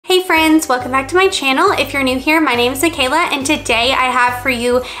friends, welcome back to my channel. If you're new here, my name is Michaela, and today I have for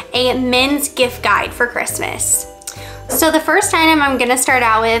you a men's gift guide for Christmas. So the first item I'm gonna start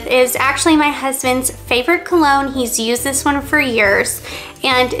out with is actually my husband's favorite cologne. He's used this one for years,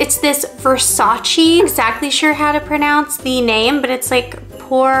 and it's this Versace. I'm not exactly sure how to pronounce the name, but it's like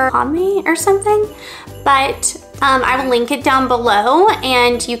Pour Homme or something. But I will link it down below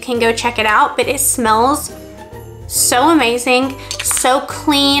and you can go check it out, but it smells so amazing, so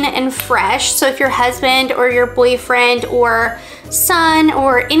clean and fresh. So if your husband or your boyfriend or son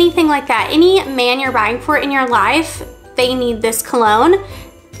or anything like that, any man you're buying for in your life, they need this cologne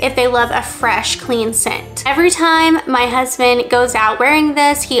if they love a fresh, clean scent. Every time my husband goes out wearing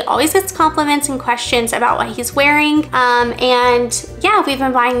this, he always gets compliments and questions about what he's wearing. And yeah, we've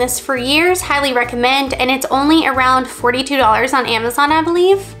been buying this for years, highly recommend, and it's only around $42 on Amazon, I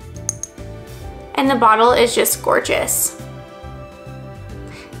believe. And the bottle is just gorgeous.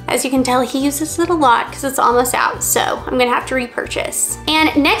 As you can tell, he uses it a lot because it's almost out, so I'm gonna have to repurchase.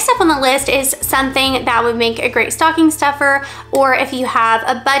 And next up on the list is something that would make a great stocking stuffer, or if you have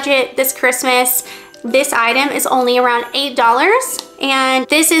a budget this Christmas, this item is only around $8. And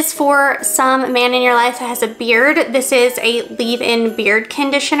this is for some man in your life that has a beard. This is a leave-in beard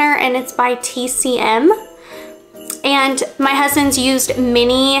conditioner, and it's by TCM. And my husband's used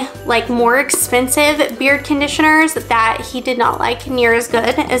many like more expensive beard conditioners that he did not like near as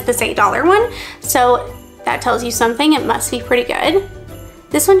good as this $8 one. So that tells you something, it must be pretty good.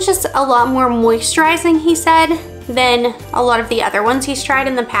 This one's just a lot more moisturizing, he said, than a lot of the other ones he's tried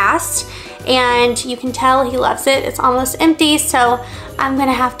in the past. And you can tell he loves it. It's almost empty, so I'm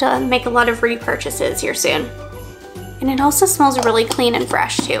gonna have to make a lot of repurchases here soon. And it also smells really clean and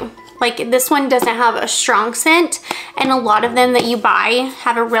fresh too. Like this one doesn't have a strong scent, and a lot of them that you buy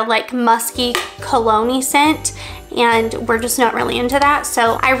have a real like musky cologne-y scent, and we're just not really into that.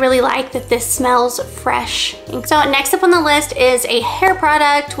 So I really like that this smells fresh. So next up on the list is a hair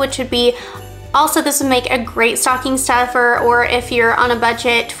product, which would be also, this would make a great stocking stuffer, or if you're on a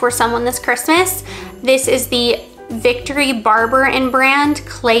budget for someone this Christmas. This is the Victory Barber & Brand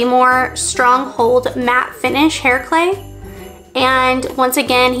Claymore Stronghold Matte Finish Hair Clay. And once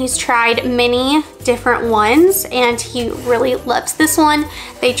again, he's tried many different ones and he really loves this one.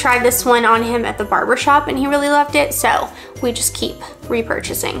 They tried this one on him at the barber shop and he really loved it, so we just keep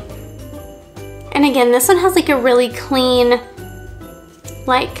repurchasing. And again, this one has like a really clean,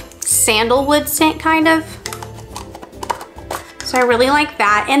 like sandalwood scent kind of. So I really like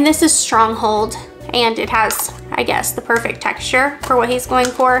that. And this is Stronghold, and it has, I guess, the perfect texture for what he's going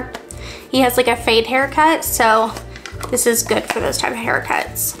for. He has like a fade haircut, so this is good for those type of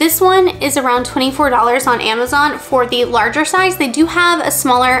haircuts. This one is around $24 on Amazon for the larger size. They do have a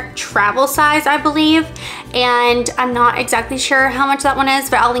smaller travel size, I believe, and I'm not exactly sure how much that one is,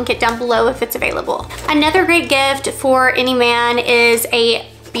 but I'll link it down below if it's available. Another great gift for any man is a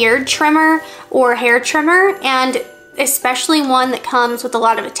beard trimmer or hair trimmer, and especially one that comes with a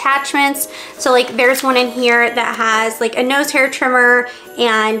lot of attachments. So like there's one in here that has like a nose hair trimmer,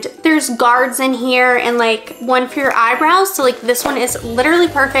 and there's guards in here, and like one for your eyebrows. So like this one is literally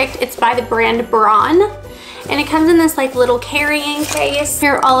perfect. It's by the brand Braun, and it comes in this like little carrying case.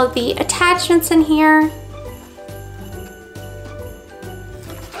 Here are all of the attachments in here.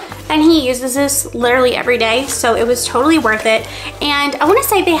 And he uses this literally every day, so it was totally worth it. And I wanna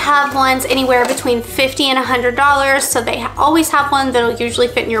say they have ones anywhere between $50 and $100, so they always have one that'll usually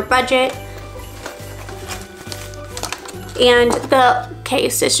fit in your budget. And the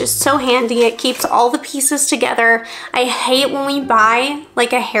case is just so handy. It keeps all the pieces together. I hate when we buy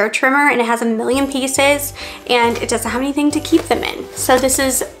like a hair trimmer and it has a million pieces and it doesn't have anything to keep them in. So this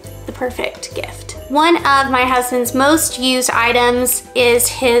is the perfect gift. One of my husband's most used items is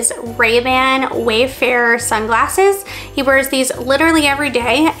his Ray-Ban Wayfarer sunglasses. He wears these literally every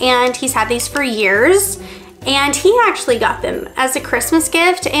day, and he's had these for years. And he actually got them as a Christmas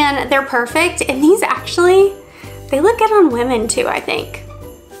gift, and they're perfect. And these actually, they look good on women too, I think.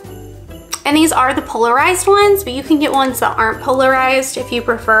 And these are the polarized ones, but you can get ones that aren't polarized if you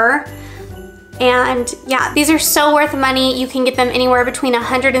prefer. And yeah, these are so worth the money. You can get them anywhere between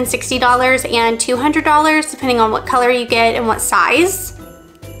 $160 and $200, depending on what color you get and what size.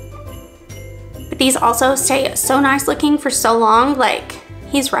 But these also stay so nice looking for so long. Like,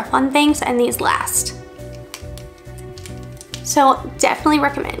 he's rough on things and these last. So definitely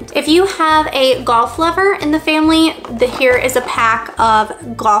recommend. If you have a golf lover in the family, here is a pack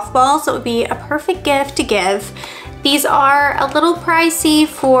of golf balls. It would be a perfect gift to give. These are a little pricey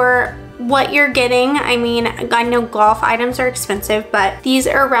for what you're getting. I mean, I know golf items are expensive, but these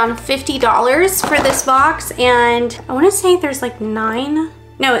are around $50 for this box, and I want to say there's like 9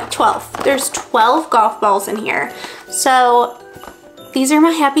 No, 12. There's 12 golf balls in here. So these are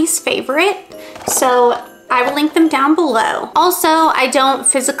my hubby's favorite. So I will link them down below. Also, I don't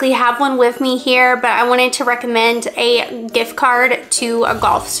physically have one with me here, but I wanted to recommend a gift card to a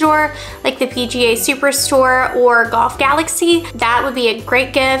golf store, like the PGA Superstore or Golf Galaxy. That would be a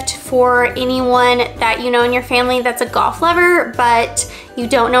great gift for anyone that you know in your family that's a golf lover, but you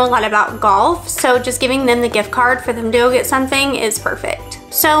don't know a lot about golf. So just giving them the gift card for them to go get something is perfect.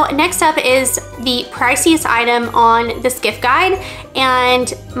 So next up is the priciest item on this gift guide,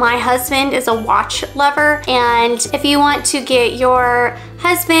 and my husband is a watch lover, and if you want to get your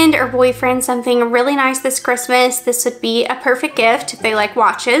husband or boyfriend something really nice this Christmas, this would be a perfect gift if they like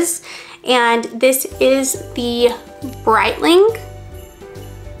watches. And this is the Breitling.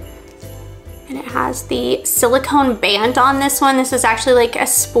 And it has the silicone band on this one. This is actually like a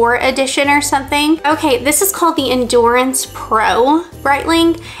sport edition or something. Okay, this is called the Endurance Pro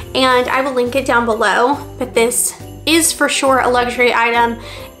Breitling, and I will link it down below, but this is for sure a luxury item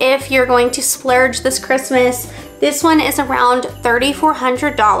if you're going to splurge this Christmas. This one is around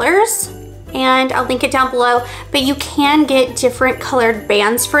 $3,400. And I'll link it down below, but you can get different colored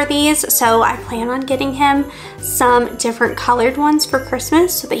bands for these, so I plan on getting him some different colored ones for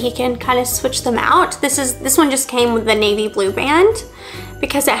Christmas so that he can kind of switch them out. This one just came with the navy blue band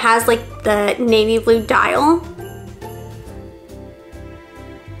because it has like the navy blue dial.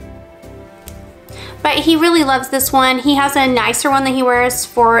 But he really loves this one. He has a nicer one that he wears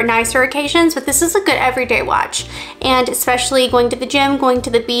for nicer occasions, but this is a good everyday watch. And especially going to the gym, going to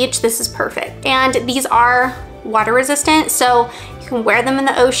the beach, this is perfect. And these are water resistant, so you can wear them in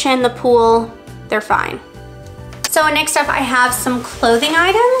the ocean, the pool, they're fine. So next up I have some clothing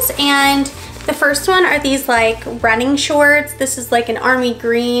items, and the first one are these like running shorts. This is like an army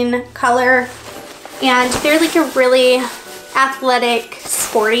green color, and they're like a really athletic,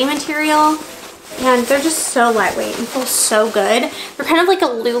 sporty material. And they're just so lightweight and feel so good. They're kind of like a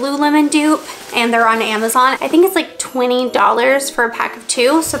Lululemon dupe, and they're on Amazon. I think it's like $20 for a pack of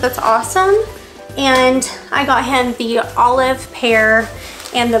 2, so that's awesome. And I got him the olive pair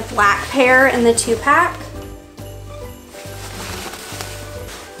and the black pair in the 2-pack.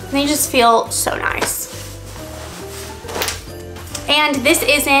 And they just feel so nice. And this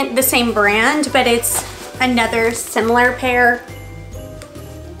isn't the same brand, but it's another similar pair.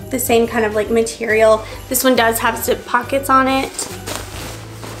 The same kind of like material. This one does have zip pockets on it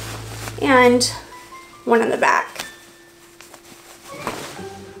and one on the back.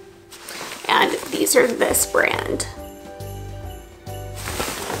 And these are this brand.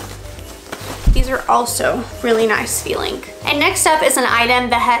 These are also really nice feeling. And next up is an item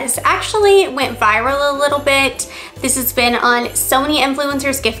that has actually went viral a little bit. This has been on so many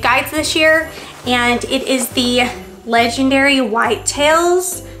influencers gift guides this year, and it is the legendary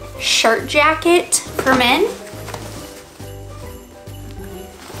Whitetails shirt jacket for men.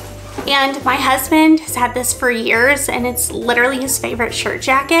 And my husband has had this for years, and it's literally his favorite shirt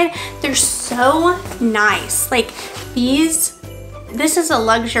jacket. They're so nice. Like this is a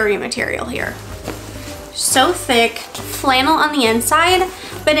luxury material here. So thick, flannel on the inside,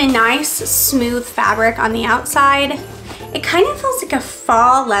 but a nice smooth fabric on the outside. It kind of feels like a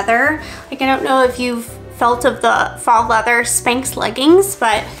fall leather. Like I don't know if you've felt of the fall leather Spanx leggings,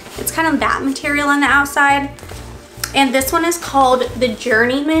 but it's kind of that material on the outside. And this one is called the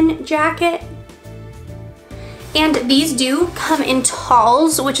Journeyman jacket. And these do come in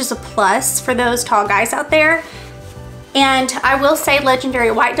talls, which is a plus for those tall guys out there. And I will say Legendary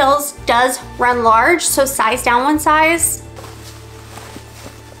Whitetails does run large, so size down one size.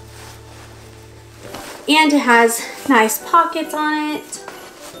 And it has nice pockets on it.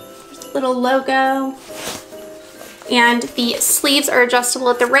 Little logo. And the sleeves are adjustable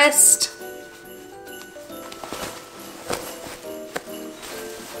at the wrist.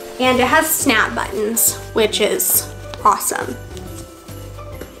 And it has snap buttons, which is awesome.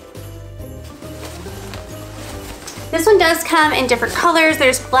 This one does come in different colors.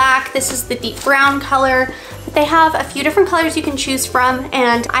 There's black, this is the deep brown color. But they have a few different colors you can choose from,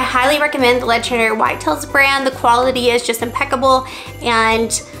 and I highly recommend the Legendary Whitetails brand. The quality is just impeccable,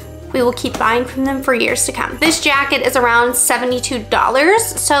 and we will keep buying from them for years to come. This jacket is around $72,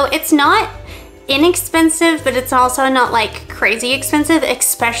 so it's not inexpensive, but it's also not like crazy expensive,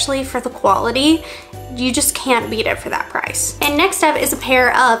 especially for the quality. You just can't beat it for that price. And next up is a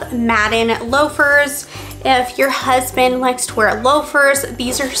pair of Madden loafers. If your husband likes to wear loafers,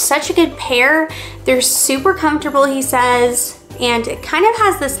 these are such a good pair. They're super comfortable, he says, and it kind of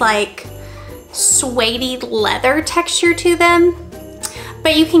has this like suede leather texture to them.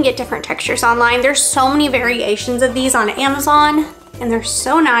 But you can get different textures online. There's so many variations of these on Amazon. and they're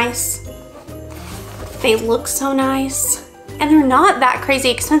so nice. They look so nice. And they're not that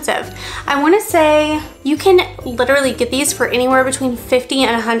crazy expensive. I wanna say you can literally get these for anywhere between $50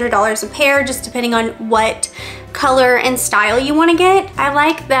 and $100 a pair, just depending on what color and style you wanna get. I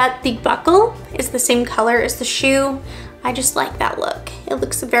like that the buckle is the same color as the shoe. I just like that look. It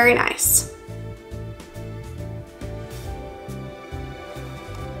looks very nice.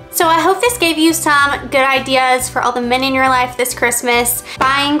 So I hope this gave you some good ideas for all the men in your life this Christmas.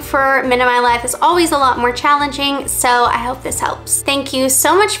 Buying for men in my life is always a lot more challenging, so I hope this helps. Thank you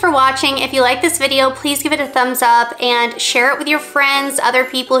so much for watching. If you like this video, please give it a thumbs up and share it with your friends, other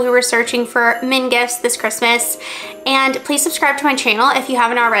people who are searching for men gifts this Christmas. And please subscribe to my channel if you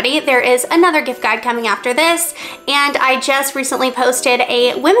haven't already. There is another gift guide coming after this, and I just recently posted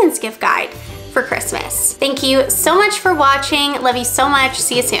a women's gift guide for Christmas. Thank you so much for watching. Love you so much.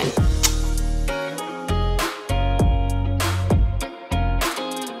 See you soon.